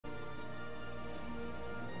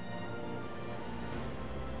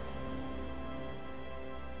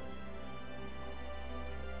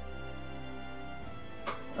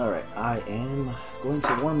am going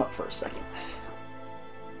to warm up for a second.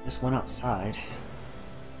 Just went outside,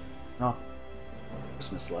 turned off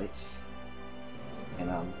Christmas lights, and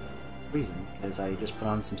I'm freezing because I just put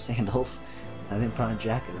on some sandals. I didn't put on a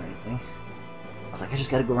jacket or anything. I was like, I just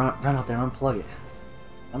gotta go run out there and unplug it.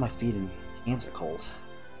 Now my feet and hands are cold.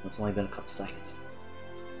 It's only been a couple seconds.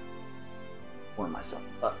 Warm myself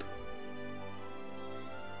up.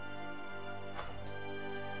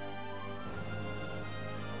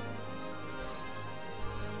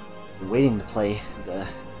 Been waiting to play the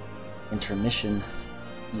Intermission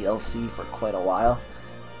DLC for quite a while.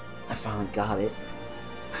 I finally got it.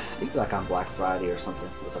 I think like on Black Friday or something.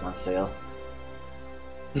 It was on sale.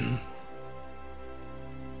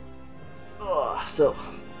 So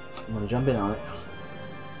I'm gonna jump in on it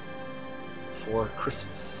for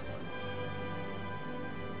Christmas.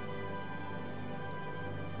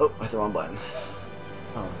 Oh, I hit the wrong button.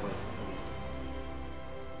 Oh, wait.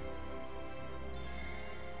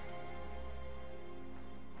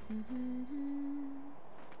 I'm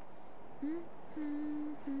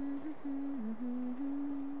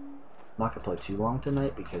not gonna play too long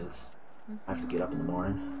tonight because I have to get up in the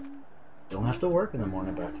morning. Don't have to work in the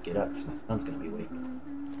morning, but I have to get up because my son's gonna be awake.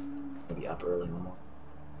 He'll be up early in the morning.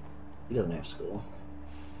 He doesn't have school.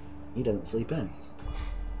 He doesn't sleep in.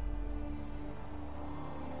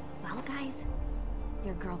 Well, guys,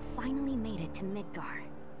 your girl finally made it to Midgard.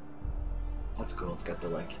 That's cool. It's got the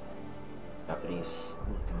like Japanese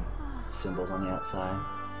looking symbols on the outside.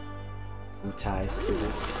 Utai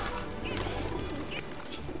symbols.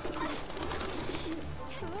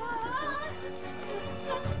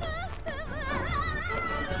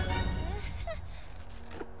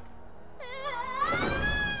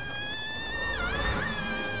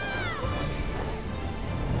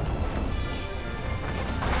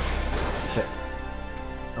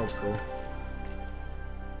 That was cool.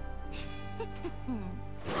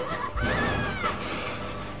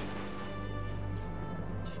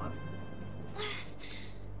 It's fun.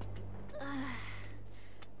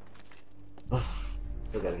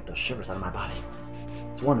 Still gotta get those shivers out of my body.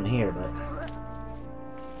 It's warm in here, but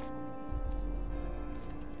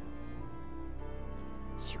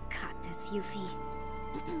you got this, Yuffie.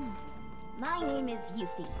 My name is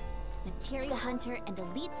Yuffie, Materia Hunter and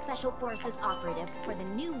Elite Special Forces operative for the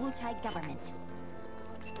new Wutai government.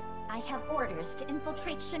 I have orders to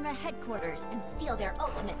infiltrate Shinra headquarters and steal their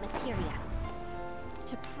ultimate materia.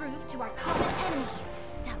 To prove to our common enemy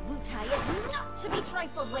that Wutai is not to be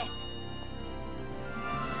trifled with.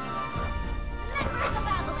 Members of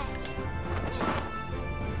Avalanche!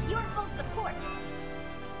 With your full support,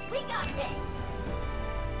 we got this!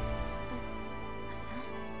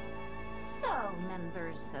 So,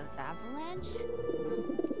 members of Avalanche?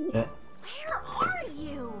 yeah. Where are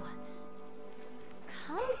you?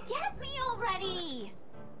 Come get me already!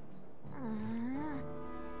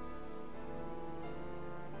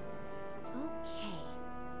 Okay,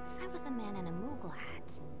 if I was a man in a Moogle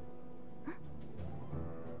hat... Huh?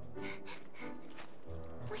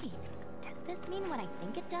 Wait, does this mean what I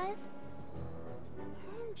think it does?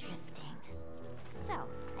 Interesting. So,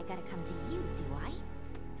 I gotta come to you, do I?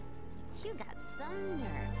 You got some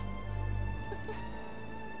nerve.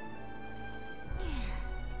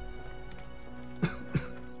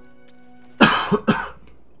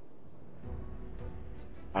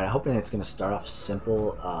 Alright, I'm hoping it's gonna start off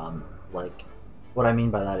simple. Like, what I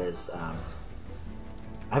mean by that is, I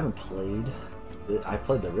haven't played. I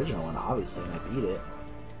played the original one, obviously, and I beat it.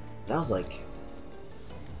 That was like,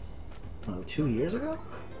 I don't know, 2 years ago?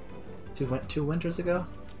 Two winters ago?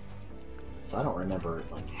 So I don't remember,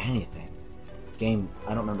 like, anything. Game,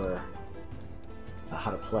 I don't remember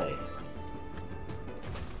how to play.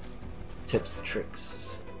 Tips,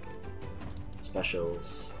 tricks,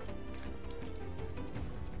 specials.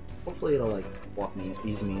 Hopefully it'll, like,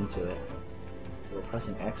 ease me into it. So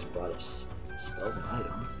pressing X brought up spells and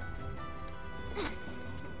items.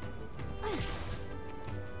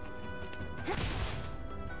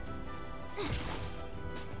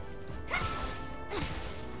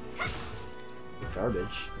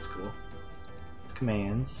 Garbage. That's cool. It's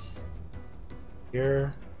commands.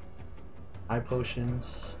 Here. High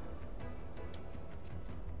potions.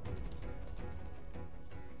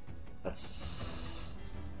 That's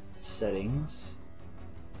settings.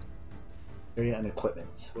 Area and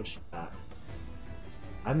equipment. Which I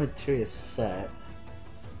have materia set.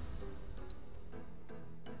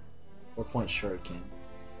 4-point shuriken.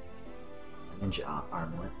 Ninja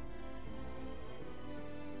armlet.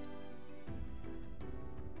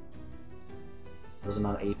 There's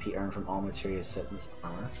amount of AP earned from all materia set in this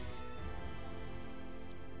armor.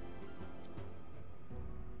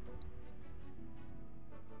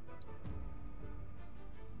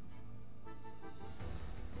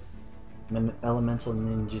 Elemental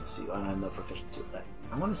ninjutsu. I have no proficiency with that.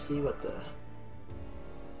 I want to see what the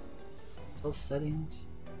those settings.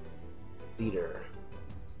 Leader.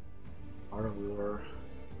 Art of War.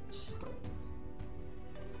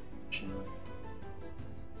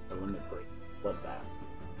 The limit break. Bloodbath.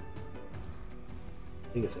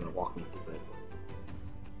 I think it's gonna walk me through it.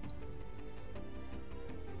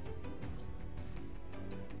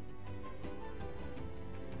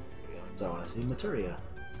 So I want to see materia.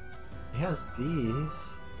 He has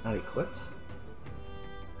these. Not equipped?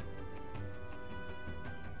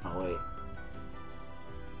 Oh wait.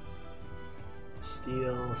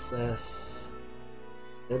 Steel assess.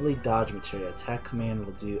 Deadly dodge materia. Attack command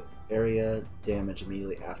will do area damage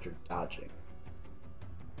immediately after dodging.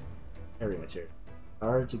 Area materia.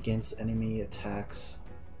 Guards against enemy attacks.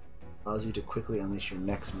 Allows you to quickly unleash your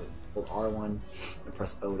next move. Hold R1 and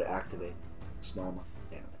press O to activate. Small amount of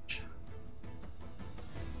damage.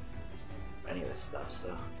 Any of this stuff,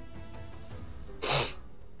 so.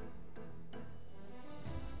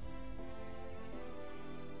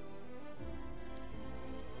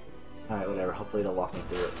 Alright, whatever. Hopefully it'll walk me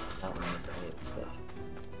through it. I don't remember any of this stuff.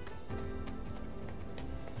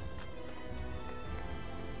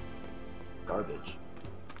 Garbage.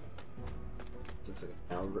 This looks like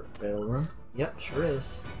a battle room. Yep, sure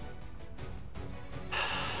is.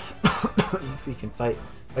 If we can fight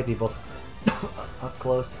these both up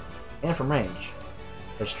close and from range.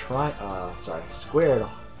 There's square to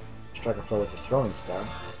strike a foe with a throwing star.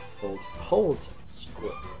 Holds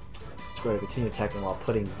square to continue attacking while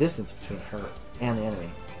putting distance between her and the enemy.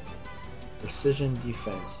 Precision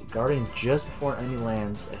defense. Guarding just before an enemy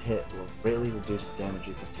lands a hit will greatly reduce the damage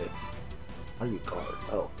you can take. How do you guard?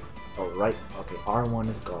 Oh, right. Okay, R1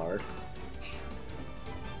 is guard.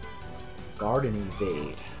 Guard and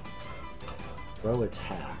evade. Throw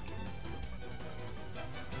attack.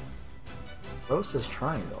 Throw says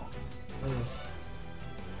triangle. What is...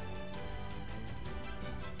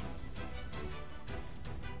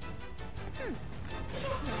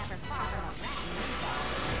 Never far from a rat.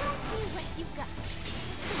 Let's see what you've got.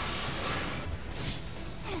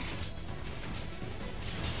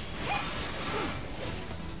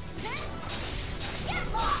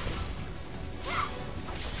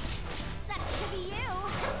 That's to be you.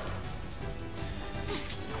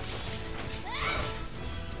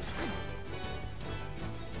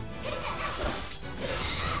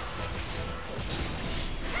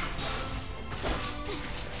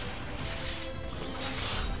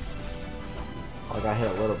 I got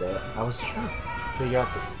hit a little bit. I was trying to figure out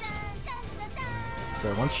the...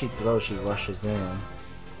 So once she throws, she rushes in.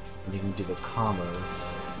 And you can do the combos.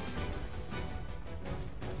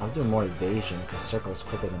 I was doing more evasion, because circle is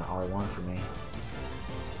quicker than R1 for me.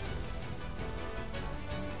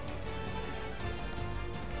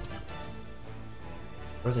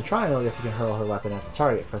 Whereas in triangle, if you can hurl her weapon at the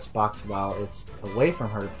target, press box while it's away from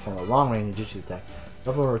her to perform a long-range ninjutsu attack. The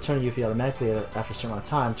weapon will return to Yuffie automatically after a certain amount of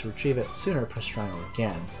time. To retrieve it sooner, press triangle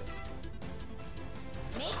again.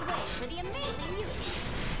 Make way for the amazing Yuffie.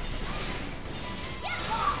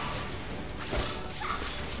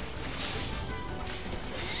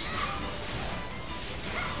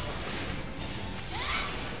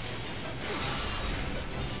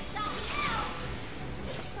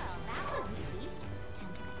 Well, that was easy. And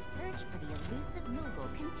my search for the elusive noble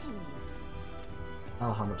continues.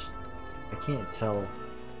 Oh, how much? I can't tell.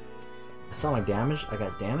 I saw my damage. I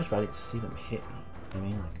got damaged, but I didn't see them hit me. You know what I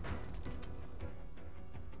mean,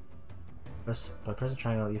 like, by pressing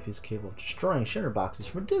triangle, Yuffie is capable of destroying shitter boxes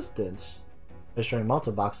from a distance. Destroying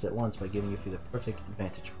multiple boxes at once by giving Yuffie the perfect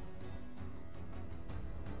advantage.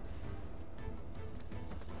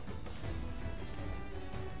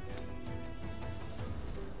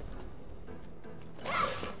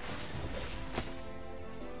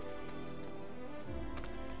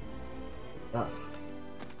 Oh.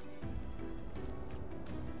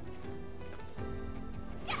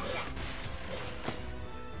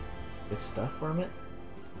 Good stuff from it.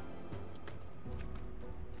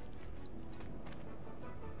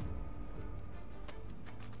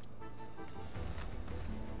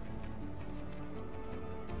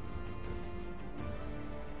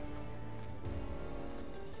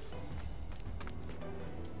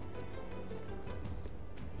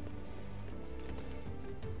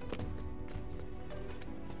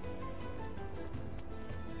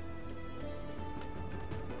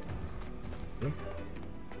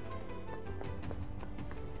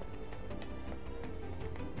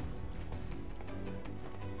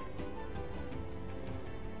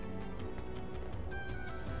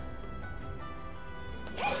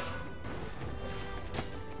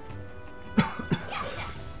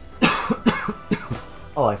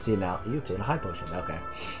 Oh, I see it now. You obtain a high potion. Okay,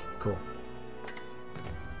 cool.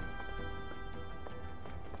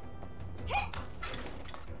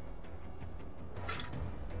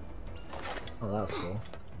 Oh, that was cool.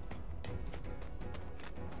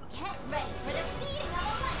 Get ready for the beating of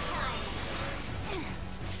a lifetime!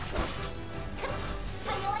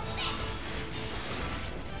 How do you like this?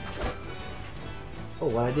 Oh,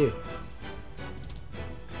 what'd I do?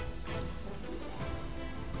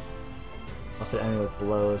 Buff an enemy with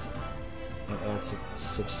blows and add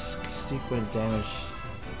subsequent damage.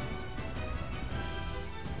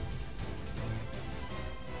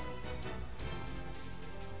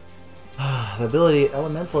 The ability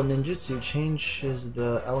Elemental Ninjutsu changes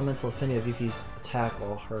the elemental affinity of Yuffie's attack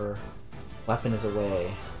while her weapon is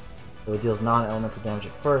away. Though it deals non-elemental damage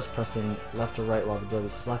at first, pressing left or right while the ability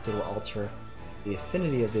is selected will alter the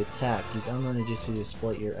affinity of the attack. Use Elemental Ninjutsu to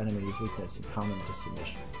exploit your enemy's weakness and calm them into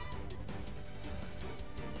submission.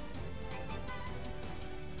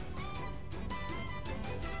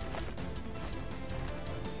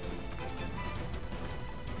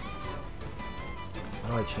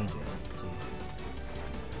 How do I change it? Let's see.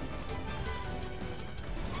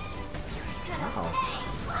 Wow.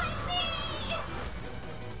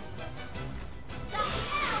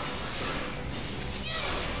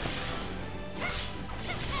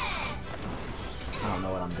 I don't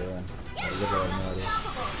know what I'm doing. I literally have no idea.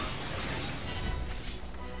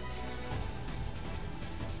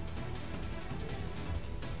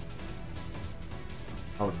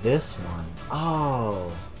 Oh, this one.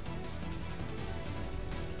 Oh.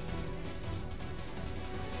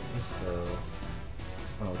 So, I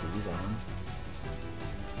don't know what to use that one.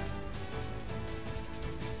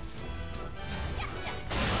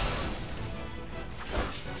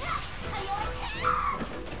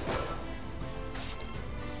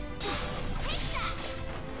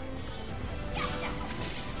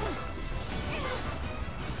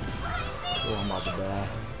 Oh, I'm about to die.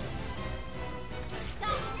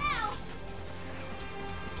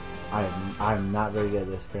 I'm not very good at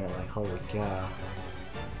this apparently. Like, holy cow.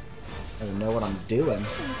 I don't know what I'm doing.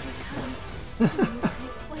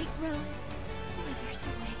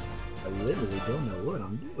 I literally don't know what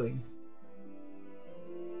I'm doing.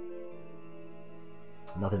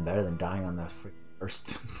 Nothing better than dying on the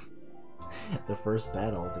first the first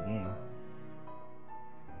battle of the game.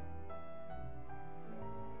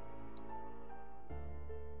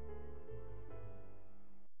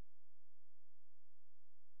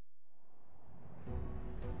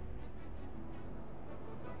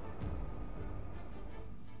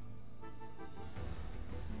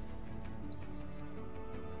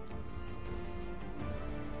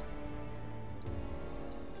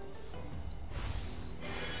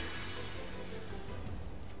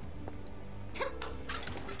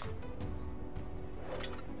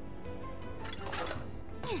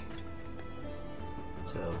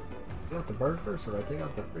 So, take out the bird first, or I take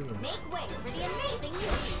out the freaking... Make way for the amazing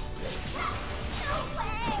Yuffie! No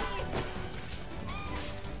way!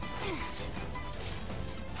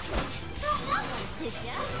 Did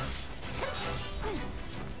ya?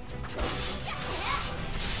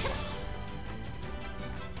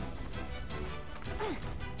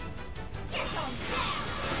 You're going down!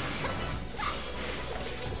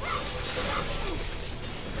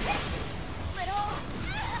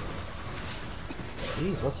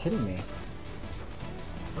 Jeez, what's hitting me?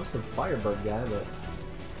 That was the Firebird guy, but...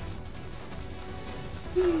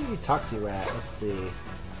 Whee! Toxie Rat, let's see.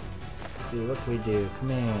 Let's see, what can we do?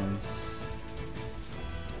 Commands.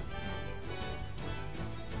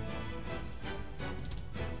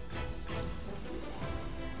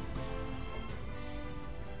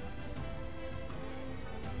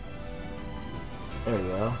 There we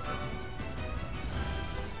go.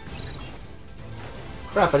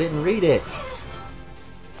 Crap, I didn't read it!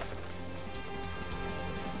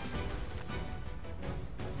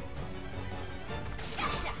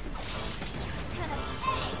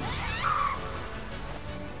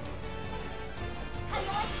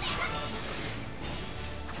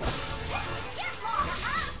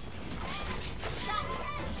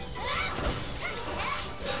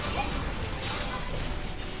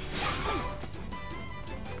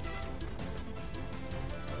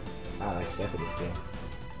 God, I suck at this game.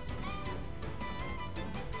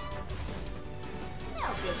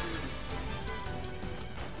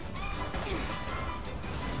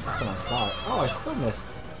 That's when I saw it. Oh, I still missed.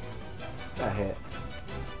 That hit.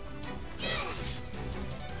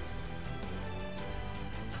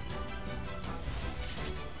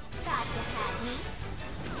 Glad you had me.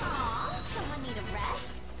 Aw, someone need a rest?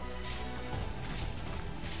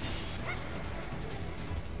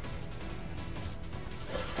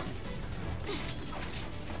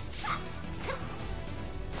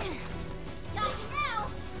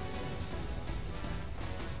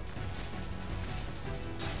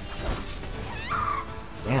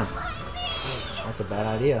 Damn. That's a bad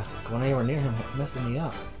idea. Going anywhere near him messing me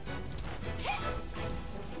up.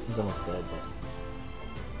 He's almost dead, but...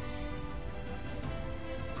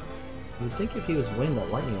 You would think if he was wind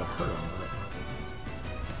that lightning would hurt him, but...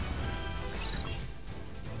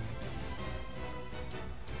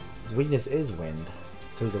 His weakness is wind.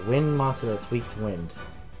 So he's a wind monster that's weak to wind.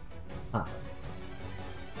 Huh.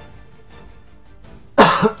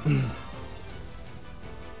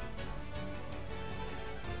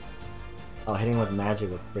 Oh, hitting with magic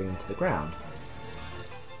would bring him to the ground.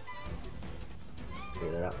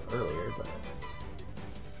 Figured that out earlier, but...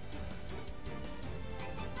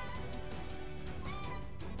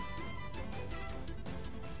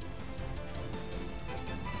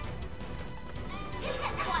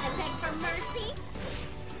 Wanna beg for mercy?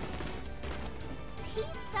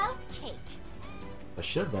 Piece of cake. What I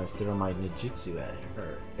should have done is throw my ninjutsu at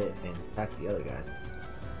her and attack the other guys.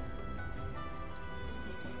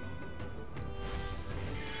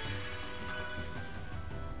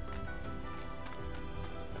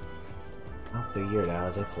 I'll figure it out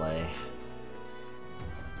as I play.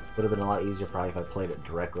 Would have been a lot easier probably if I played it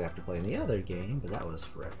directly after playing the other game, but that was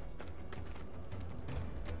forever.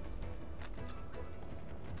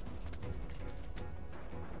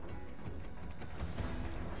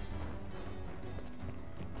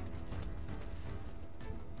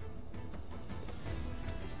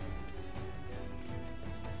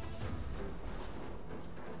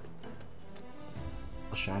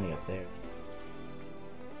 Shiny up there.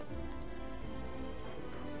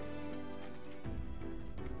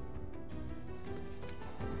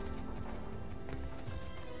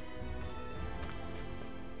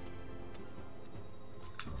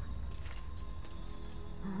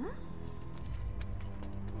 Huh?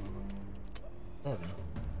 7.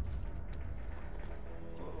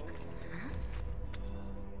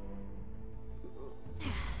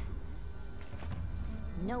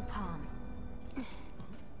 No palm.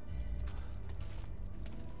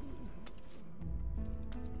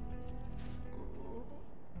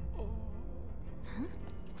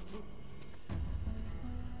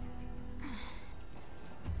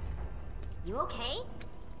 You okay?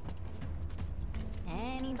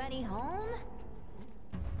 Anybody home?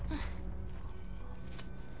 Oh,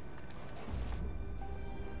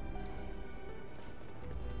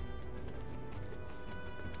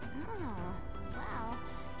 well,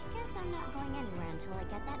 guess I'm not going anywhere until I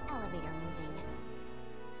get that elevator moving.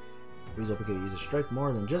 Freeze up we could use a strike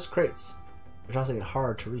more than just crates, which also get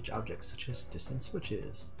hard to reach objects such as distant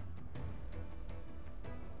switches.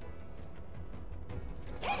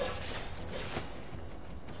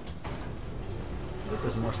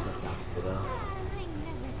 There's more stuff down here though. I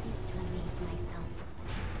never cease to amaze myself.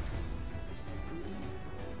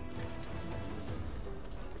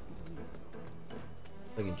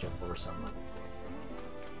 I can jump over something.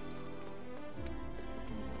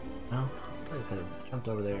 No? I could have jumped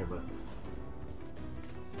over there, but...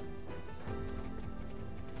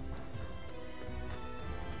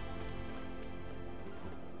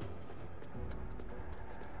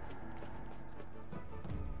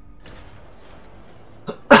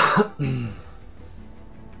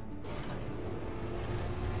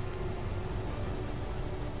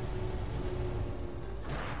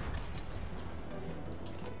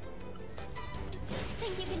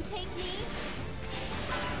 Think you can take me?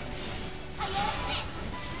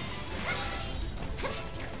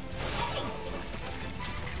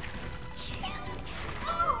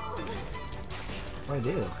 What do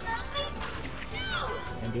I do?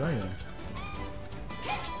 Can't do anything.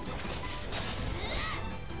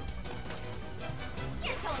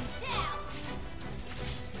 You're going down.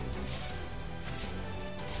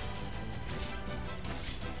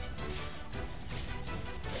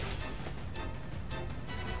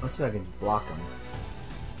 Let's see if I can block him.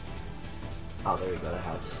 Oh, there you go, that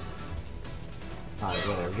helps. Alright,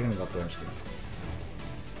 whatever, you're gonna go up there and scream.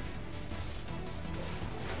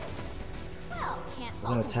 Well, can't I was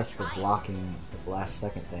gonna test the blocking the last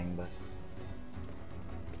second thing, but...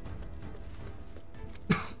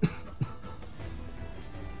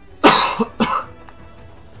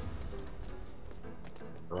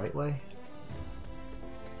 The right way?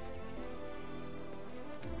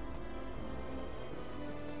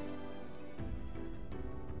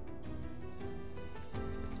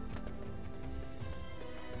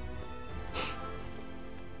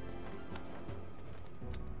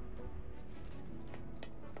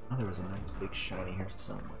 Oh, there was a nice big shiny here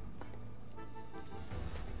somewhere.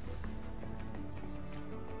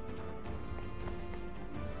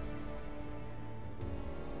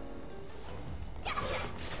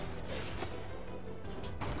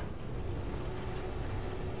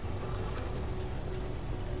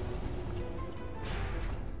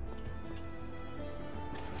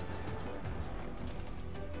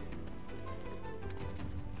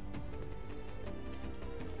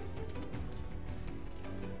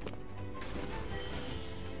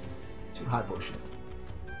 high potion.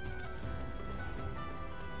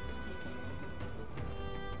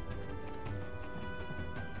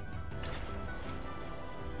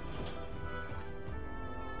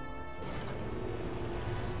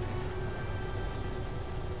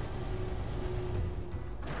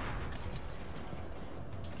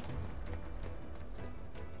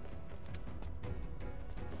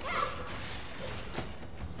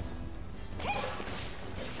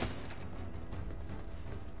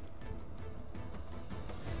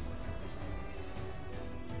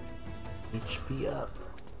 HP up.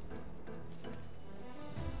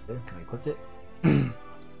 There, can I equip it?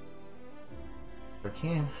 Sure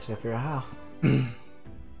can. Just gotta figure out how.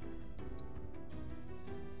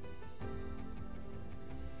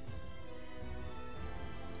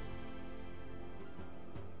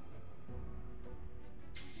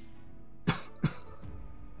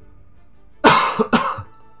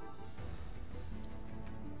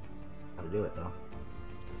 How to do it though.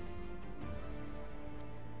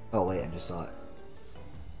 Oh wait, I just saw it.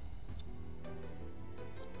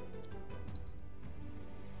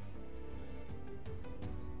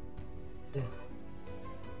 Yeah.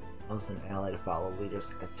 Allows an ally to follow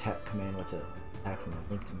leader's attack command with an attack from a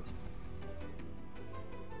linked him to.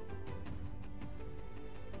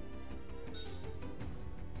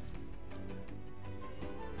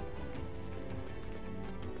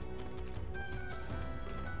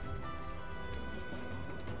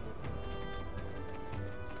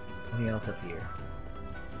 Anything else up here?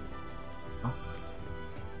 Oh.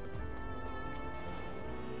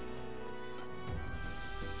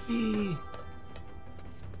 Eee!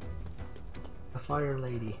 A fire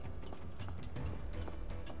lady.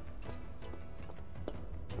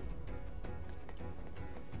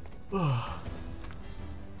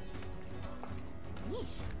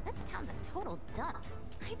 Yeesh, this town's a total dump.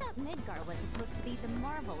 I thought Midgard was supposed to be the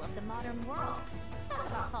marvel of the modern world. Talk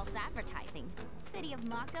about false advertising. City of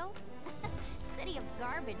Mako? City of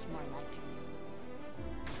garbage, more like.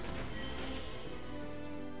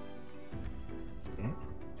 Okay.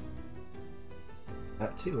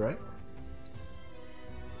 That too, right?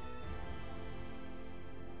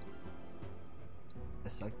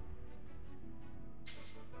 Yes, I...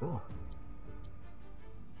 Cool.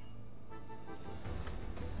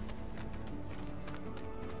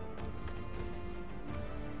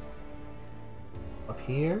 Up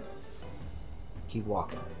here, keep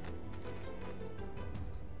walking.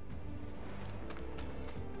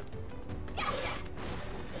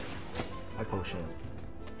 High potion.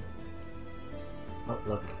 Oh,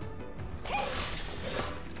 look.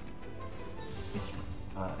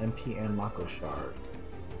 MP and Mako shard.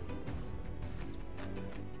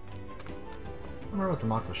 I don't remember what the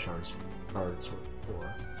Mako cards were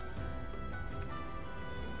for.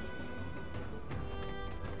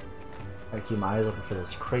 Gotta keep my eyes open for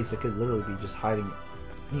those crates that could literally be just hiding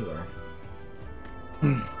anywhere.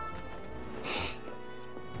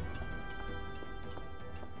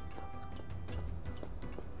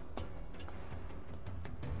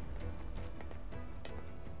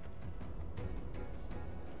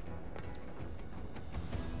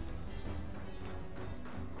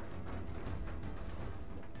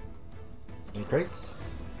 Any crates?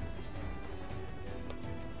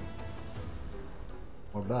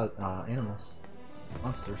 Or bug animals,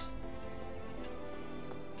 monsters.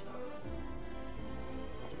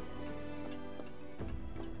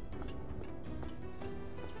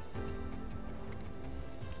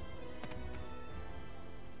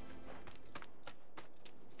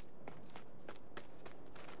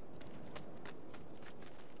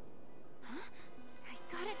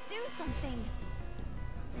 Something.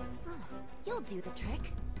 Oh, you'll do the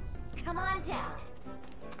trick. Come on down.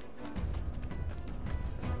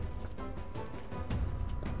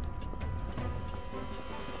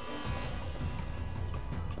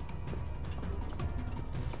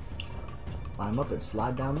 Climb up and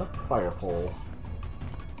slide down the fire pole.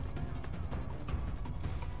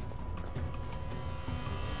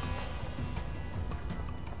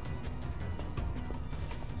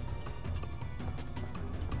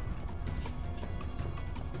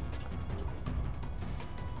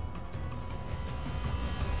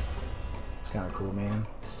 Kind of cool, man.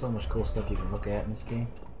 So much cool stuff you can look at in this game.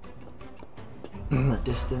 The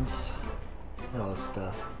distance, all this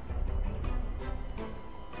stuff.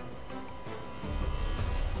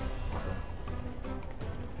 Awesome.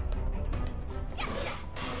 Gotcha.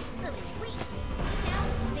 Sweet. Now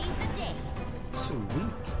to save the day.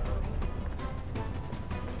 Sweet.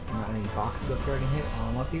 Not any boxes up here I can hit while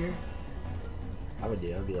I'm up here. I would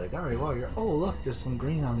do. I'd be like, all right, well, you're. Oh, look, there's some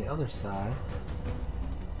green on the other side.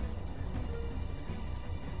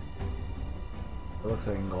 looks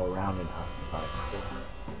like I can go around and up. Alright, cool.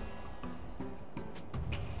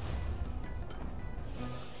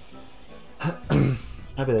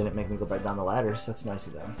 Happy they didn't make me go back down the ladders. That's nice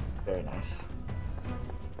of them. Very nice.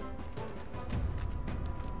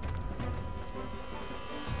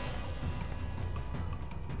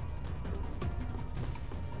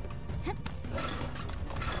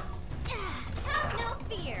 No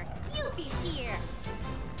fear! Yuffie's here!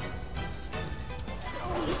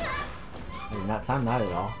 Not time, not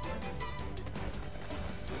at all.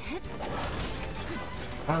 I'm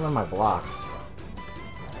trying to learn my blocks.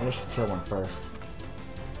 Maybe I should kill one first.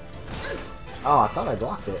 Oh, I thought I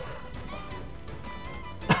blocked it.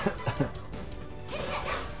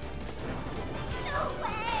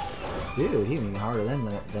 Dude, he hit me harder than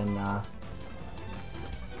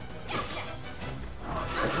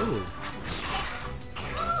Ooh.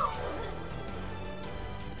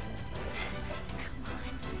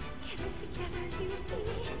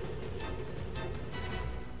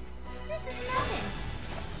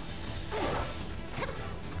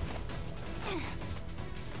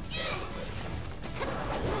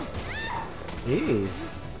 Jeez.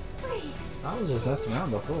 I was just messing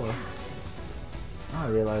around before. Now I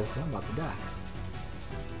realized I'm about to die.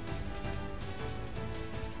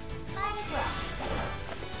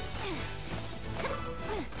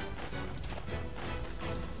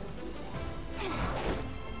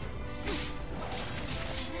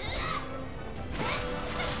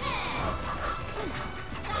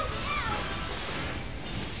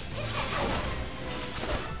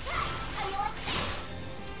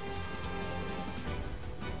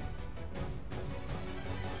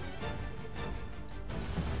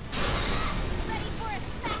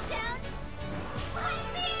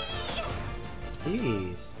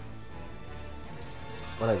 Jeez.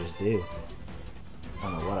 What'd I just do? I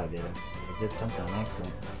don't know what I did. I did something on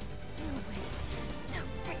accident. No way. No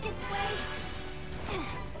frickin' way.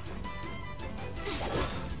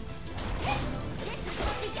 This is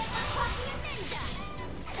what you get for talking a ninja.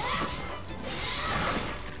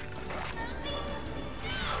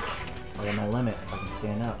 I'm at my limit if I can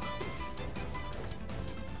stand up.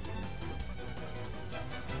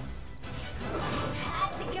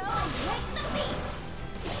 Had to go and wake the beast.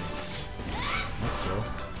 That's cool.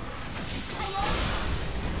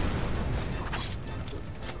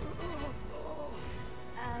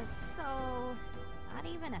 So not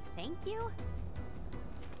even a thank you?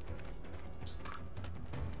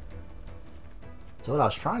 So what I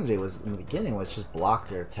was trying to do was, in the beginning, was just block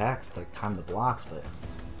their attacks, like time the blocks, but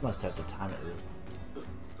you must have to time it really.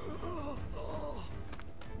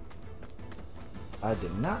 I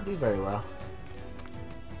did not do very well.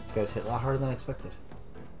 These guys hit a lot harder than I expected.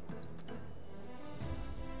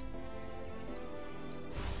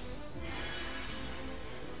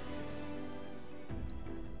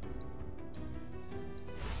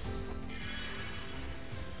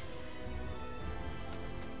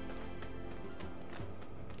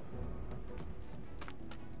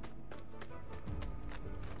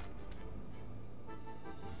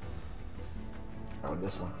 Start with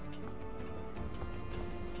this one.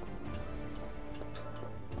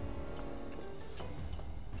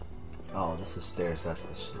 Oh, this is stairs. That's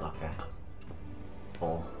the shit. Okay.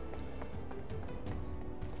 Pull.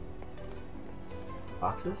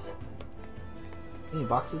 Boxes? Any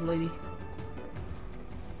boxes, lady?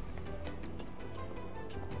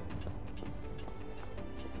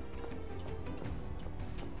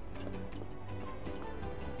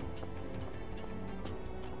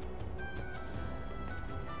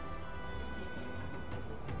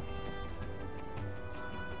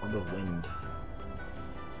 Or the wind.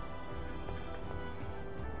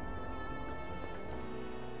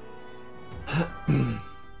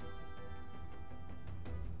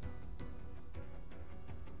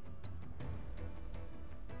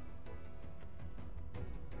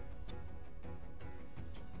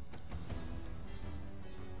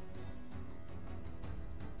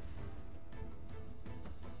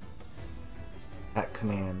 Attack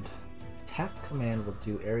command. Attack command will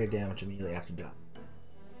do area damage immediately after dodge.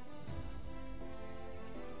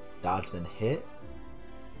 Dodge then hit?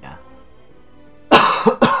 Yeah.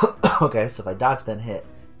 Okay, so if I dodge then hit,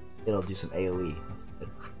 it'll do some AoE. That's good.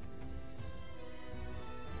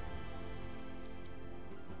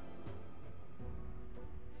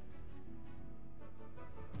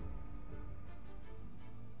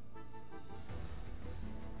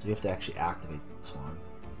 So you have to actually activate this one.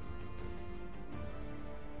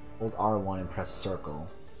 Hold R1 and press circle.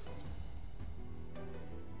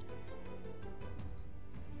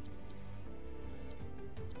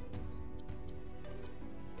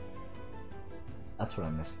 That's what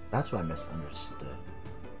I missed. That's what I misunderstood.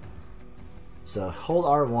 So hold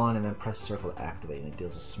R1 and then press circle to activate, and it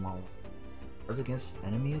deals a small charge against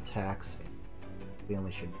enemy attacks. We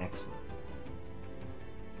unleash your next one.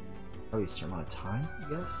 Probably a certain amount of time, I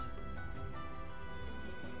guess.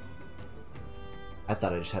 I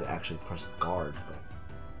thought I just had to actually press guard. But...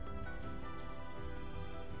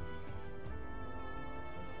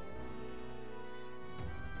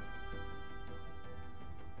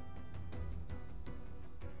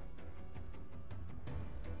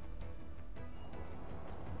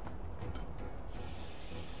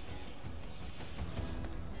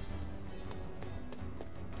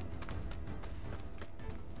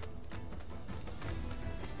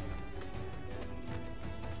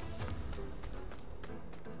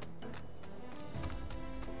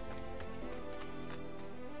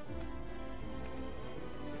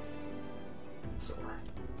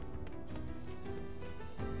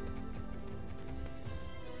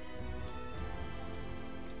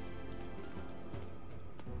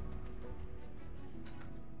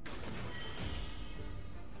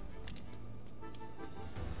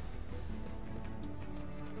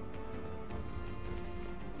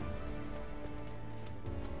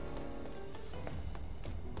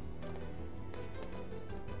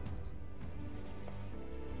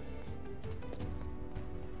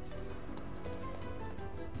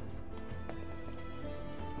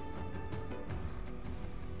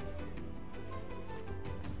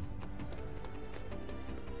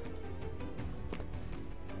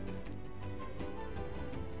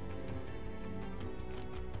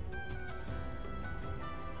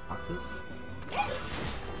 boxes.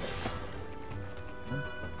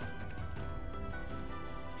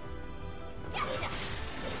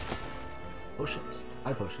 Potions.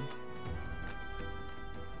 High potions.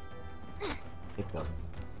 Take those.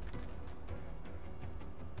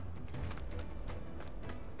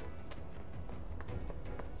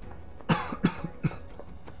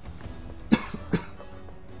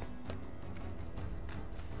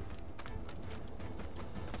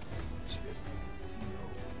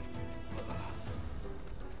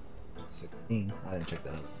 I didn't check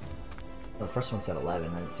that out. Well, the first one said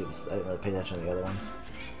 11. I didn't see this. I didn't really pay attention to the other ones.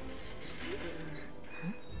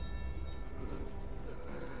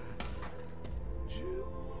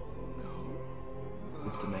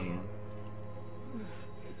 Demand.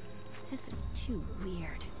 This is too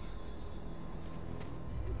weird.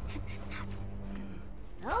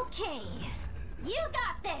 Okay, you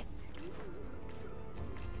got this.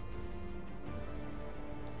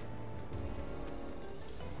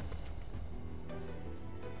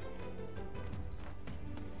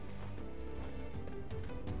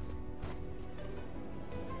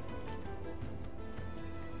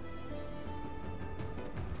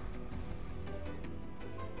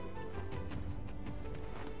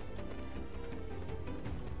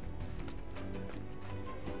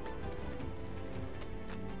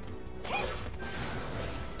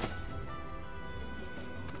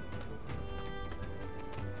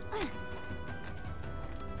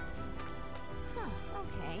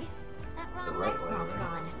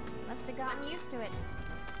 To it.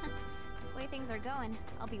 The way things are going,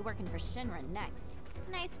 I'll be working for Shinra next.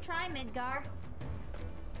 Nice try, Midgard.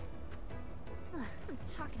 I'm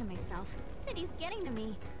talking to myself. City's getting to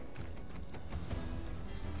me.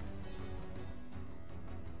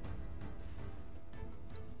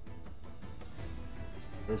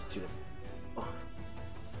 There's two. Oh.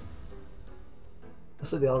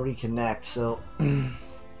 Looks like they all reconnect, so...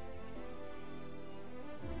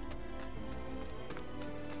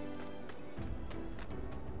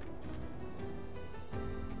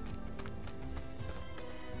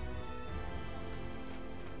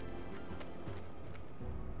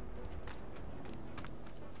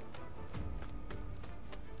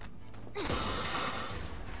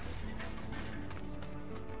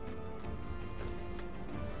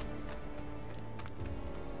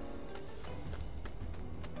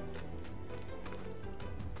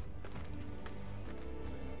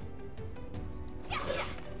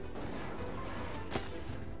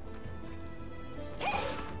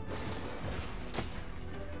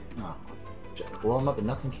 blow him up and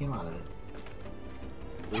nothing came out of it.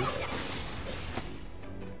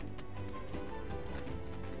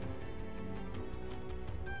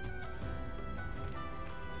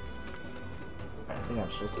 I think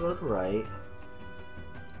I'm supposed to go to the right.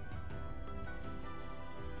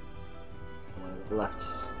 I'm going to the left.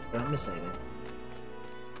 Don't miss anything.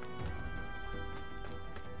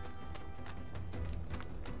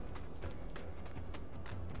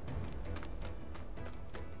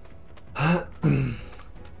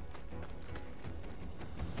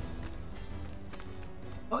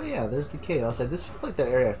 Oh yeah, there's the cave. I was like, this feels like that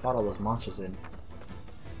area I fought all those monsters in.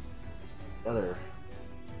 The other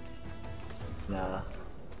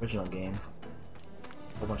original game.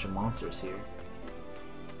 A bunch of monsters here.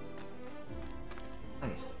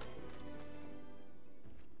 Nice.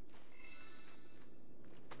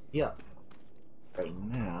 Yep. Right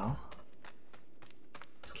now,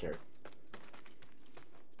 let's carry.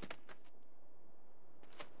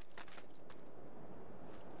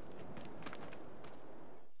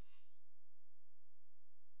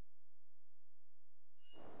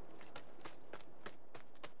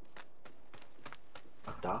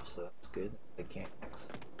 Locked off, so that's good. They can't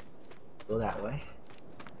go that way.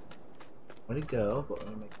 Way to go, but let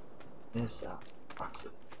me make this out.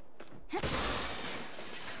 Boxes.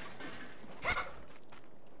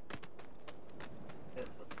 Let's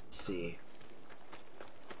see.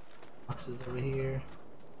 Boxes over here.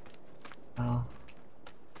 Oh.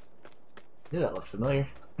 Yeah, that looked familiar.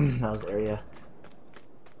 That was the area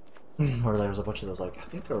where there was a bunch of those, like, I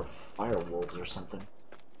think there were fire wolves or something.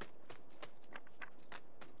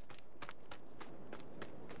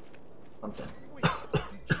 Something.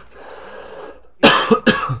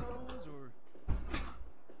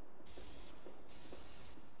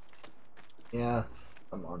 Yeah,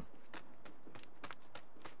 some monster.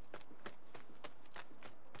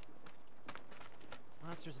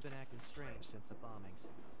 Monsters have been acting strange since the bombings.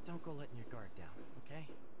 Don't go letting your guard down, okay?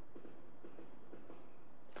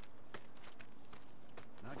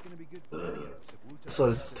 Not gonna be good for any of us. So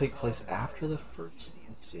does this take place after the first?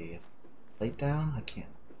 Let's see. Late down? I can't.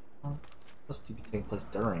 Oh, must be taking place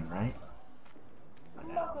during, right?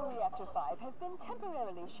 Reactor 5 has been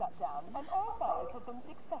temporarily shut down, and all fires have been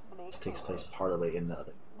successfully This takes place part of the way in the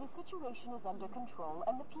other. The situation is under control,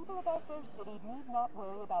 and the people of our fair city need not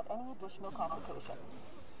worry about any additional complications.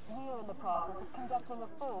 We are in the process of conducting a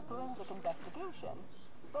full forensic investigation,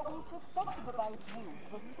 but we suspect the device used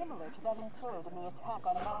was similar to that employed in the attack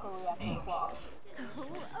on Mako Reactor 1.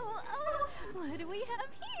 Oh, what do we have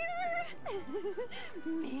here?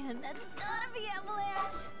 Man, that's gotta be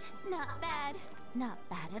Avalanche. Not bad. Not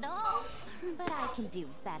bad at all. But I can do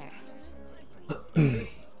better.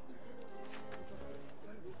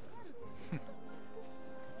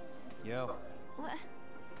 Yo. What?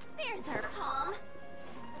 There's our palm.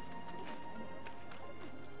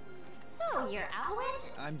 So, you're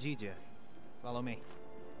Avalanche? I'm Jija. Follow me.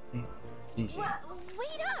 What?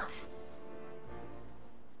 Wait up!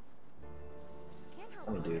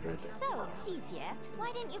 Let me do it right there. So, Jija,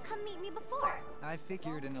 why didn't you come meet me before? I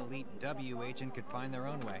figured an elite W agent could find their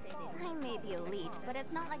own way. I may be elite, but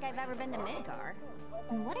it's not like I've ever been to Midgard.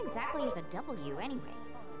 And what exactly is a W anyway?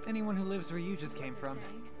 Anyone who lives where you just came from.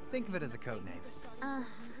 Think of it as a code name.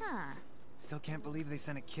 Uh-huh. Still can't believe they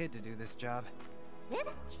sent a kid to do this job.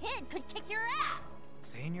 This kid could kick your ass!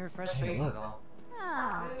 Saying you're a fresh Hey, face look. is all.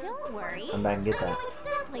 Oh, don't worry. Come back and get I that. know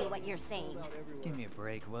exactly what you're saying. Give me a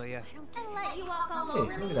break, will ya? I let you walk all Hey,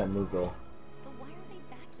 over me. look at that move go. So why aren't they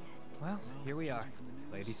back yet? Well, here we are.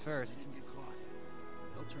 Ladies first.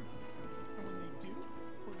 They'll turn up. And when they do,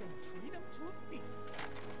 we're gonna treat them to a feast.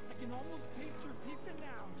 I can almost taste your pizza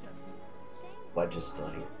now, Jesse. Wedge is still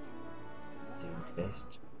here. Doing this.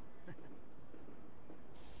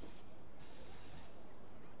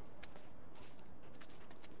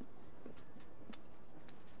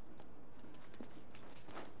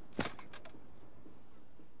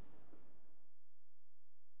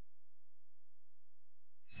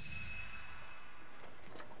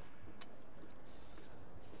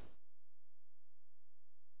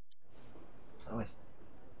 How do I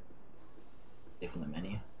stay from the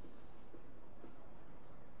menu?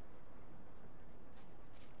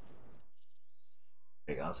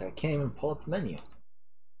 There you go. I was like, I can't even pull up the menu.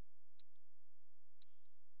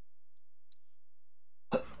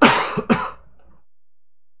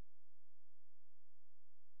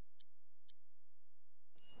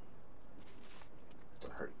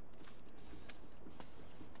 Doesn't hurt.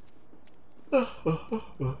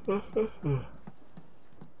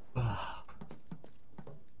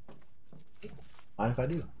 Mind if I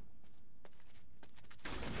do?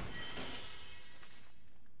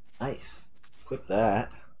 Nice. Equip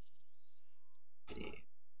that. Yeah.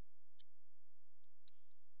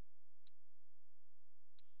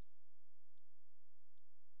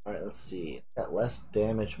 Alright, let's see. Got less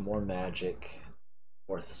damage, more magic.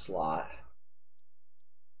 Fourth slot.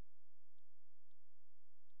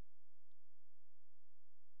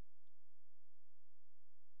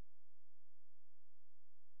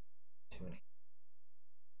 Too many.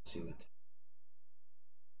 Suit.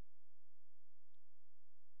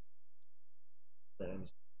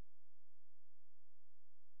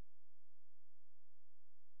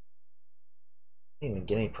 didn't even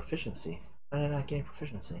get any proficiency. Why did I not get any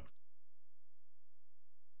proficiency?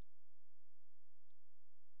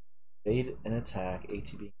 Evade an attack,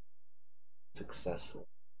 ATB successful.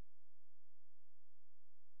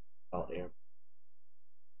 All air.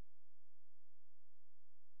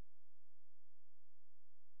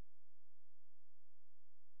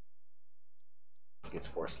 This gets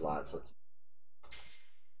 4 slots. Let's.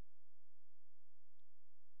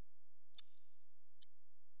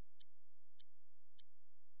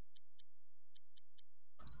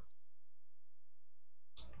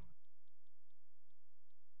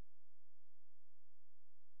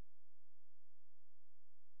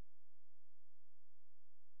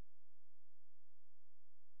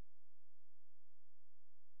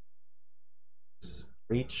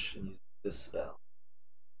 Reach and use this spell.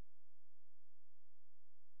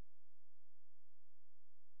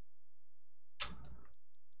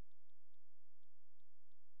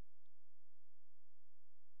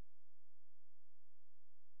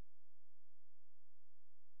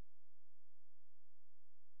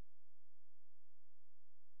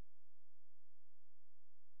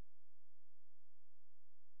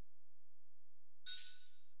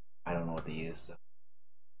 I don't know what to use. So.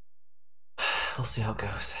 We'll see how it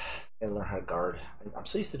goes. Gotta learn how to guard. I'm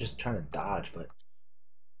so used to just trying to dodge, but it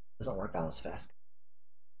doesn't work on this fast.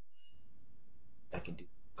 I can do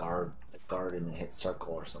guard and then hit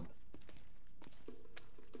circle or something.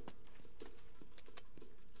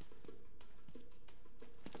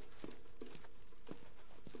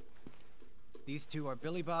 These two are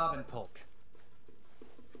Billy Bob and Polk.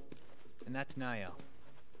 And that's Nio.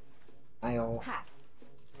 Nio. Hi.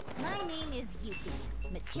 My name is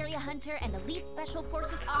Yuffie, Materia Hunter and Elite Special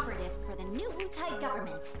Forces Operative for the new Wutai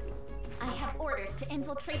government. I have orders to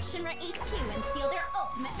infiltrate Shinra HQ and steal their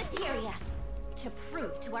ultimate materia. To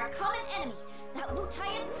prove to our common enemy that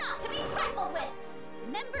Wutai is not to be trifled with.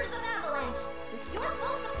 Members of Avalanche, with your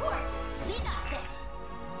full support, we got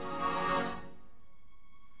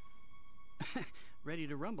this. Ready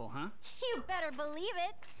to rumble, huh? You better believe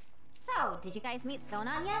it. So, did you guys meet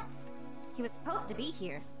Sonon yet? He was supposed to be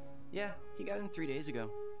here. Yeah, he got in 3 days ago.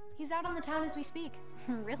 He's out on the town as we speak.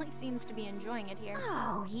 Really seems to be enjoying it here.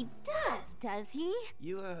 Oh, he does he?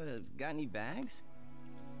 You, got any bags?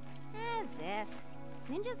 As if.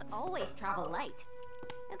 Ninjas always travel light.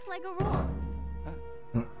 It's like a rule.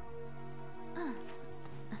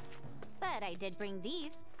 But I did bring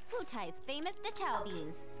these, Wutai's famous Dachau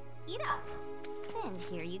beans. Eat up. And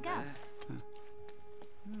here you go.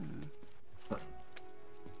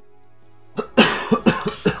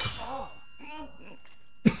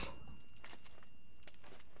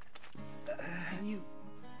 Can you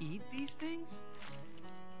eat these things?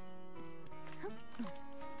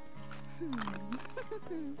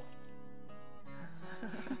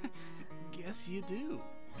 Guess you do.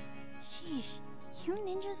 Sheesh, you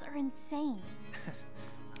ninjas are insane.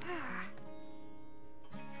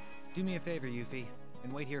 Do me a favor, Yuffie,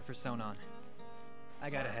 and wait here for Sonon. I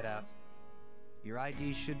gotta head out. Your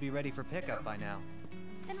IDs should be ready for pickup by now.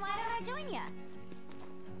 Then why don't I join ya?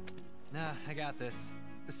 Nah, I got this.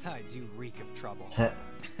 Besides, you reek of trouble. Huh?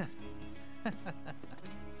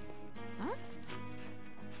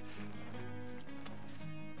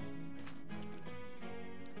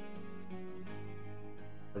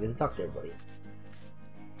 I get to talk to everybody.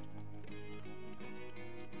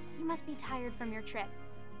 You must be tired from your trip.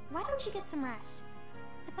 Why don't you get some rest?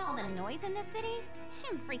 With all the noise in this city,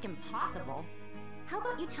 freaking possible. How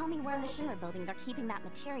about you tell me where in the Shinra building they're keeping that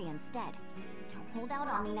materia instead? Don't hold out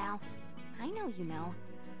on me now. I know you know.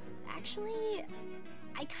 Actually,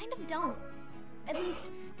 I kind of don't. At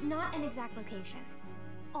least, not an exact location.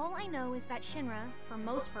 All I know is that Shinra, for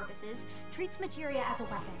most purposes, treats materia as a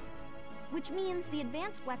weapon. Which means the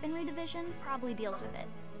Advanced Weaponry Division probably deals with it.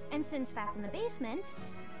 And since that's in the basement...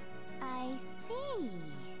 I see.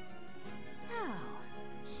 So,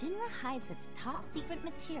 Shinra hides its top secret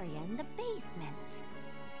materia in the basement.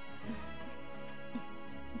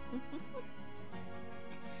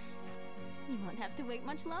 You won't have to wait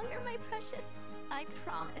much longer, my precious. I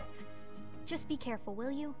promise. Just be careful,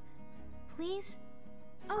 will you? Please?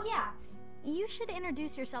 Oh yeah, you should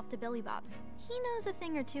introduce yourself to Billy Bob. He knows a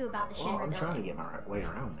thing or two about the Shinra I'm building. trying to get my way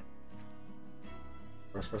around it.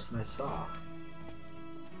 First person I saw.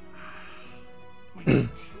 My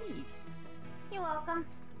teeth. You're welcome.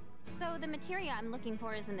 So the materia I'm looking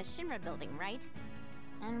for is in the Shinra building, right?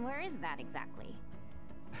 And where is that exactly?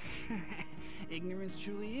 Ignorance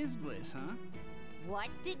truly is bliss, huh? What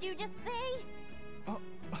did you just say? Oh,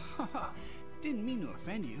 didn't mean to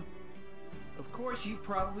offend you. Of course, you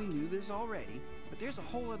probably knew this already, but there's a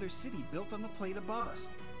whole other city built on the plate above us.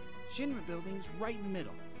 Shinra building's right in the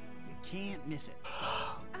middle. You can't miss it.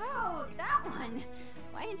 Oh, that one.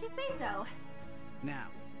 Why didn't you say so? Now,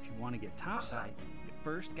 if you want to get topside, you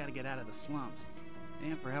first gotta get out of the slums.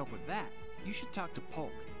 And for help with that, you should talk to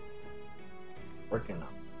Polk. Working on.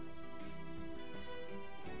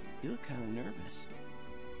 You look kind of nervous.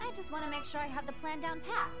 I just want to make sure I have the plan down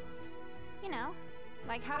pat. You know,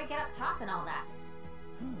 like how to get up top and all that.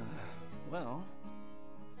 Well,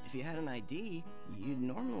 if you had an ID, you'd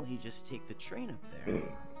normally just take the train up there.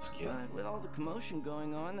 Excuse me. But with all the commotion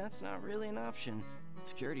going on, that's not really an option.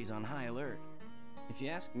 Security's on high alert. If you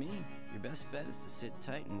ask me, your best bet is to sit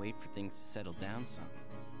tight and wait for things to settle down some.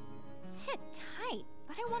 Sit tight,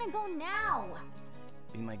 but I want to go now.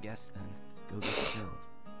 Be my guest then. Go get killed.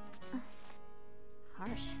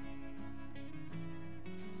 Harsh.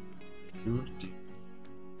 You do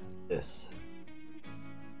this.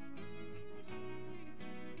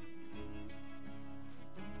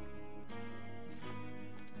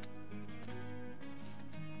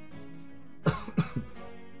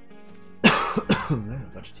 Man,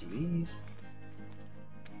 a bunch of TVs.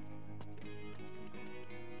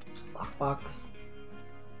 Lockbox.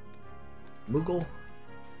 Moogle.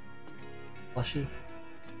 Plushie.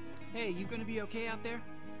 Hey, you gonna be okay out there?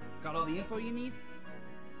 Got all the info you need?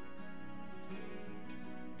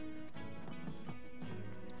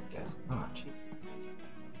 Guess not. Gee.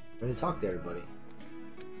 Ready to talk to everybody.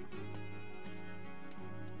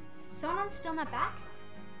 Sonon's still not back?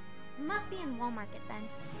 Must be in Wall Market then.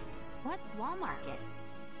 What's Wall Market?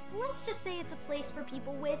 Let's just say it's a place for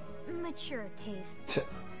people with mature tastes.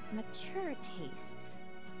 Mature tastes.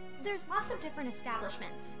 There's lots of different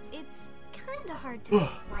establishments. It's kinda hard to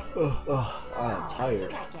explain. I'm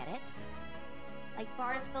tired. I get it. Like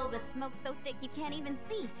bars filled with smoke so thick you can't even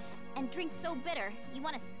see, and drinks so bitter you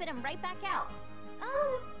want to spit them right back out.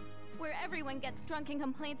 Where everyone gets drunk and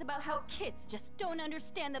complains about how kids just don't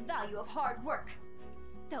understand the value of hard work.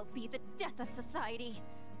 They'll be the death of society.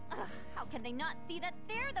 Ugh, how can they not see that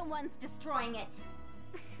they're the ones destroying it?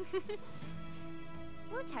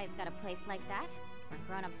 Wutai's got a place like that, where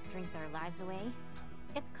grown-ups drink their lives away.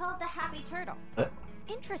 It's called the Happy Turtle.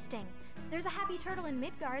 Interesting. There's a Happy Turtle in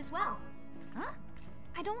Midgard as well. Huh?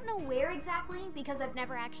 I don't know where exactly because I've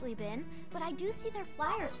never actually been, but I do see their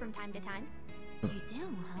flyers from time to time. You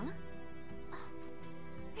do, huh? Oh,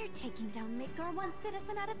 they're taking down Midgard one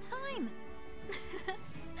citizen at a time.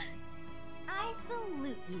 I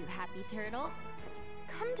salute you, Happy Turtle.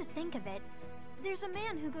 Come to think of it, there's a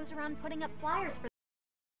man who goes around putting up flyers for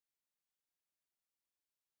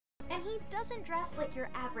and he doesn't dress like your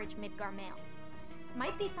average Midgard male.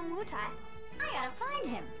 Might be from Wutai. I gotta find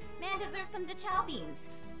him. Man deserves some DeChow beans.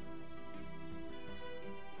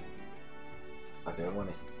 Okay, everyone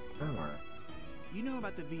is. You know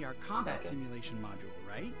about the VR combat simulation module,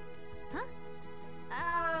 right? Huh?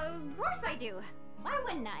 Of course I do. Why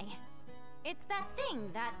wouldn't I? It's that thing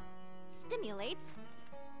that stimulates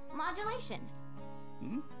modulation.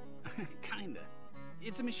 Kinda.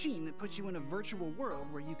 It's a machine that puts you in a virtual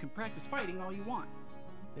world where you can practice fighting all you want.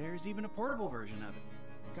 There's even a portable version of it.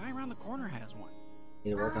 Guy around the corner has one.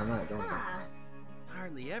 Need to work on that, don't we?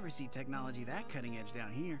 Hardly ever see technology that cutting edge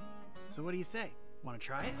down here. So what do you say? Want to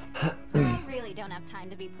try it? I really don't have time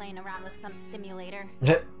to be playing around with some stimulator.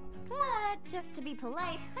 But just to be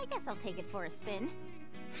polite, I guess I'll take it for a spin.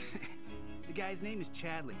 The guy's name is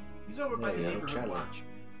Chadley. He's over by the neighborhood watch.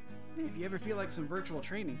 If you ever feel like some virtual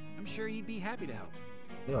training, I'm sure he'd be happy to help.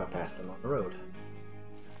 You know I passed him on the road.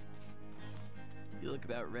 You look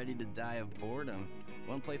about ready to die of boredom.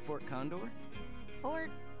 Want to play Fort Condor?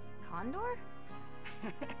 Fort Condor?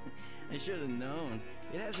 I should have known.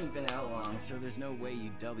 It hasn't been out long, so there's no way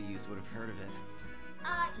you W's would have heard of it.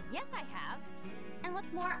 Yes I have. And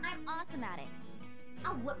what's more, I'm awesome at it.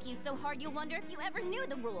 I'll whoop you so hard you'll wonder if you ever knew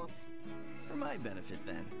the rules. For my benefit,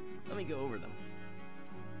 then. Let me go over them.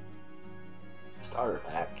 Starter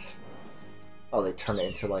pack. Oh, they turned it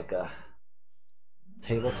into like a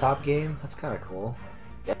tabletop game? That's kind of cool.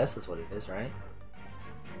 Guess that's what it is, right?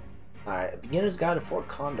 Alright, Beginner's Guide to Fort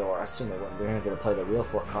Condor. I assume we weren't going to play the real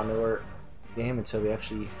Fort Condor game until we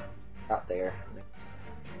actually got there.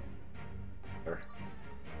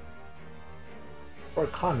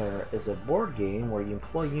 Fort Condor is a board game where you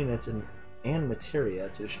employ units and materia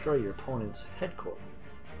to destroy your opponent's headquarters.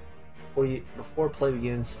 Before play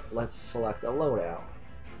begins, let's select a loadout.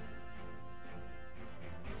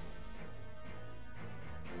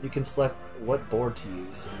 You can select what board to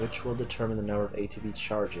use, which will determine the number of ATB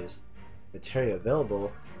charges, materia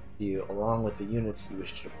available to you, along with the units you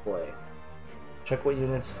wish to deploy. Check what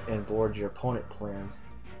units and board your opponent plans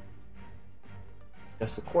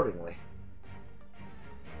just accordingly.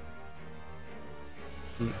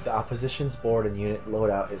 The opposition's board and unit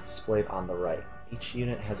loadout is displayed on the right. Each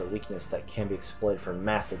unit has a weakness that can be exploited for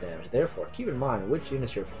massive damage. Therefore, keep in mind which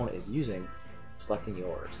units your opponent is using, selecting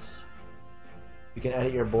yours. You can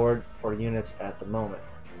edit your board or units at the moment.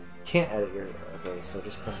 You can't edit your... Okay, so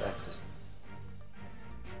just press X to...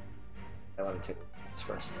 I want to take this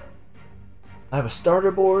first. I have a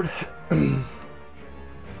starter board.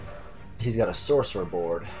 He's got a sorcerer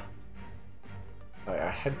board. Alright,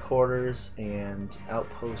 our headquarters and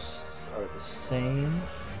outposts are the same.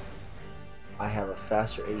 I have a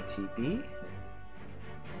faster ATB.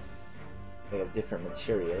 They have different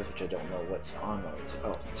materials, which I don't know what's on my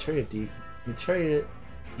materia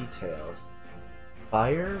details.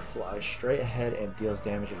 Fire flies straight ahead and deals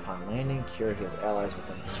damage upon landing. Cure heals allies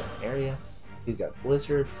within a certain area. He's got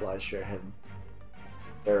Blizzard, flies straight ahead.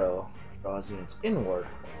 Arrow draws units inward.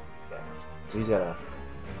 So he's got a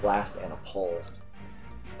blast and a pole.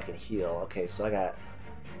 I can heal. Okay, so I got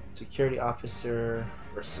security officer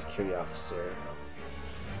versus security officer.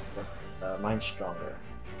 Mine's stronger.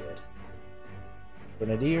 Good.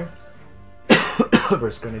 Grenadier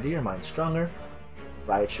versus grenadier. Mine's stronger.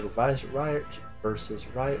 Riot trooper versus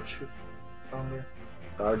riot trooper. Stronger.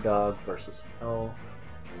 Guard dog versus hell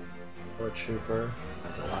trooper.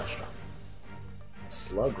 Mine's a lot stronger.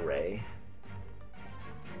 Slug ray.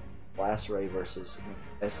 Blast ray versus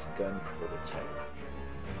S-gun prototype.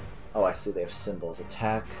 Oh, I see they have symbols.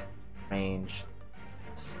 Attack, range.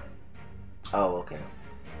 Oh, okay.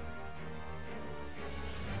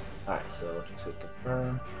 Alright, so just hit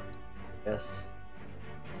confirm. Yes.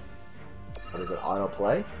 What is it?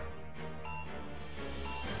 Autoplay?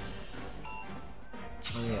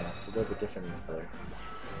 Oh yeah, it's a little bit different than the other.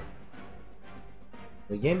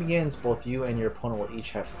 When the game begins, both you and your opponent will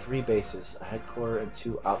each have 3 bases, a headquarters, and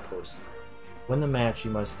 2 outposts. To win the match,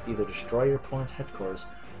 you must either destroy your opponent's headquarters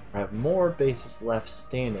or have more bases left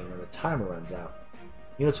standing when the timer runs out.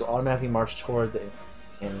 Units will automatically march toward and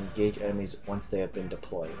engage enemies once they have been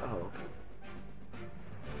deployed. Oh, okay.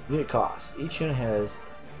 Unit cost. Each unit has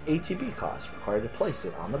ATB cost required to place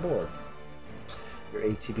it on the board. Your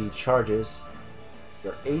ATB charges,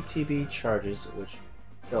 which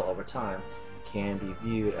fill over time, can be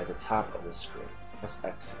viewed at the top of the screen. Press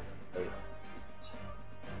X.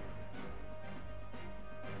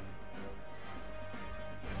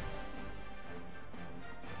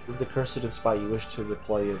 Move the cursor to the spot you wish to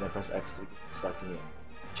deploy it and then press X to select the unit.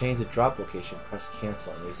 Change the drop location, press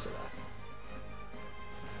cancel and reselect.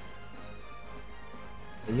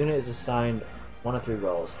 The unit is assigned 1 of 3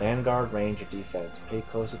 roles: Vanguard, Range, or Defense. Pay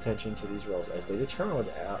close attention to these roles as they determine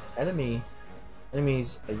what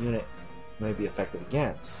enemies a unit may be effective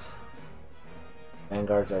against.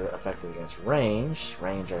 Vanguards are effective against Range.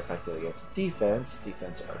 Range are effective against Defense.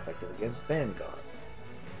 Defense are effective against Vanguard.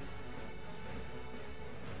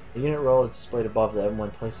 The unit role is displayed above them.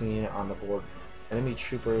 When placing a unit on the board, enemy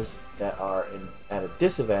troopers that are at a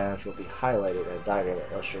disadvantage will be highlighted in a diagram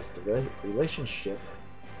that illustrates the relationship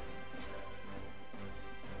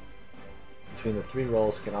between the 3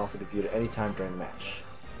 roles. Can also be viewed at any time during the match.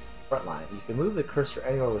 Frontline. You can move the cursor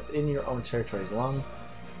anywhere within your own territory as long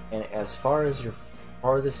and as far as your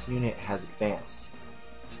farthest unit has advanced.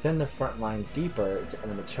 Extend the front line deeper into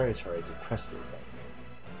enemy territory to press the event.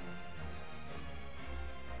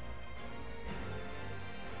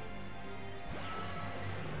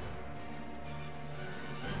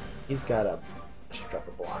 He's got a... I should drop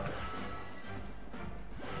a blocker.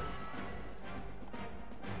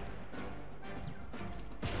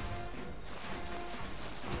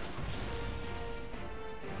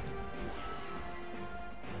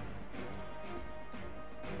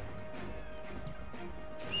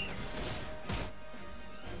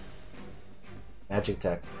 Magic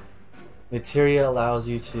text. Materia allows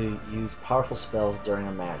you to use powerful spells during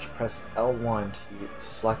a match. Press L1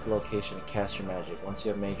 to select the location and cast your magic. Once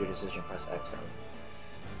you have made your decision, press X.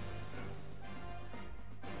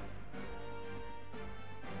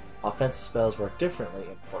 Offensive spells work differently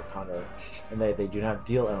in Port Condor, and they do not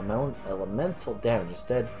deal elemental damage.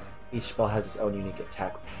 Instead, each spell has its own unique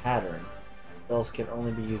attack pattern. Spells can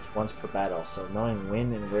only be used once per battle, so knowing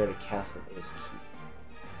when and where to cast them is key.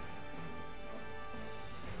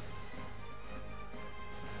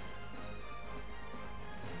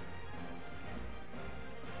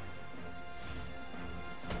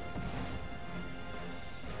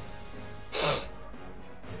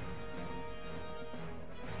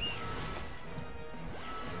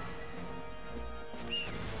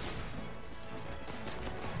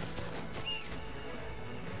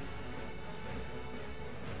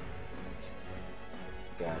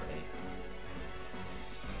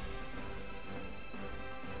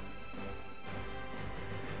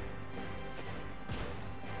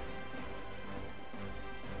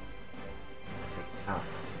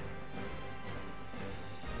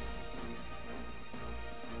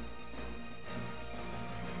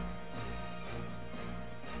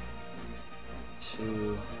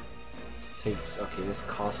 2 takes. Okay, this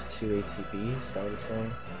costs 2 ATBs. Is that what it's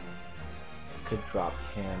saying? Could drop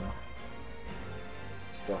him.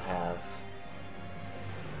 Still have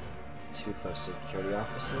 2 for a security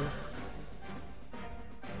officer.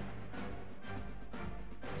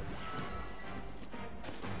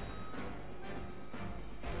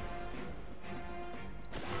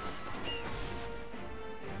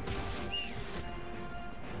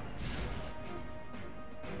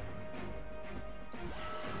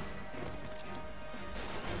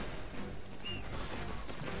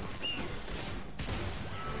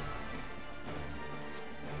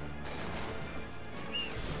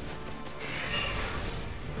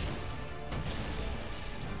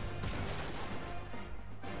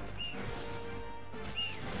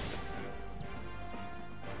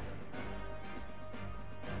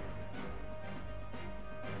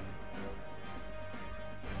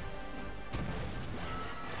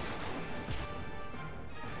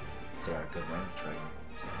 They are good range, right?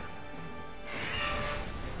 So.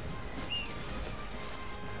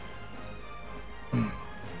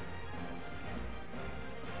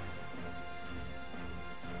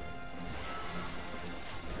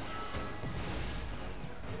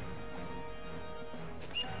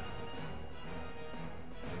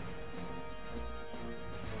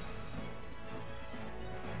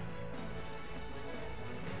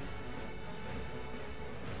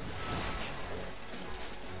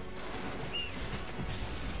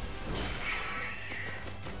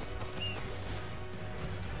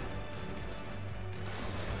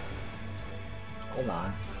 Hold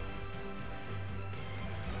on.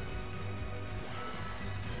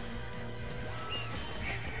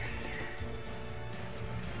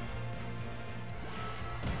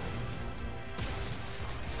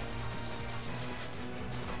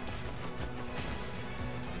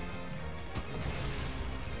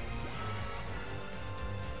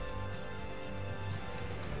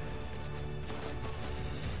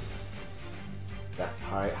 That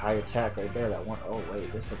high attack right there, that one. Oh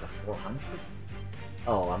wait, this has a 400?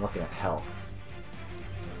 Oh, I'm looking at health.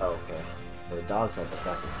 Oh, okay. So the dogs have the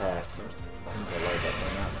best attacks. So I think I like that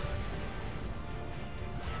thing up.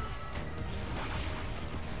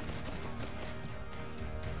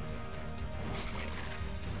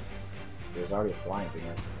 There's already a flying thing.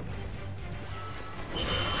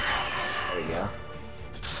 There you go.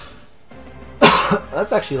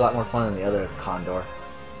 That's actually a lot more fun than the other Condor.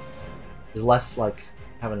 There's less like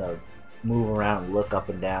having to move around and look up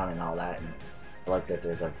and down and all that. And I like that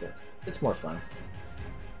there's like the. It's more fun.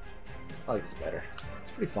 I like this better.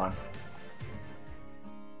 It's pretty fun.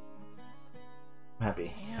 I'm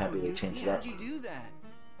happy. Damn, Happy they changed it up. How'd you do that?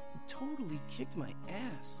 You totally kicked my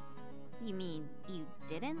ass. You mean you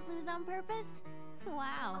didn't lose on purpose?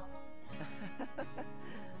 Wow.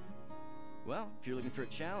 Well, if you're looking for a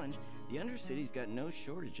challenge, the Undercity's got no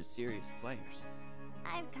shortage of serious players.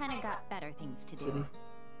 I've kind of got better things to do.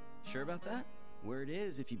 Sure about that? Word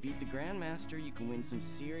is, if you beat the Grandmaster, you can win some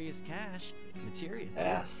serious cash. Materia, too.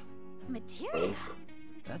 Ass. Materia?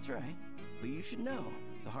 That's right. But you should know,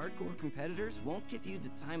 the hardcore competitors won't give you the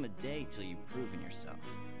time of day till you've proven yourself.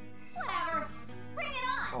 Whatever. Bring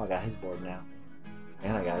it on! Oh, I got his board now.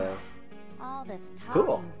 And I got a. All this Cool.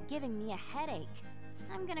 talking's giving me a headache.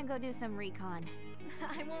 I'm gonna go do some recon.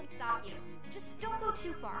 I won't stop you. Just don't go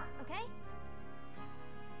too far, okay?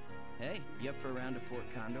 Hey, you up for a round of Fort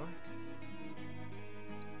Condor?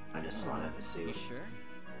 I just wanted to see. You sure?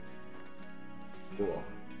 Cool.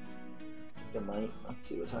 I might. Let's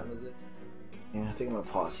see, what time is it? Yeah, I think I'm gonna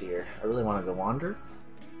pause here. I really want to go wander.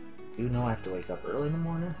 You know I have to wake up early in the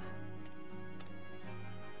morning.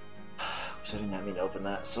 Which I did not mean to open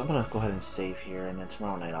that. So I'm gonna go ahead and save here, and then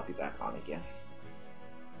tomorrow night I'll be back on again.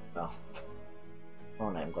 Well,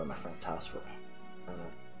 tomorrow night I'm going to my friend's house for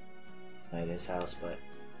night at his house, but as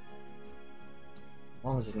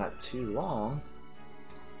long as it's not too long,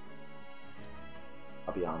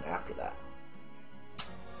 I'll be on after that.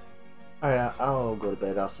 Alright, I'll go to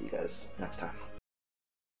bed. I'll see you guys next time.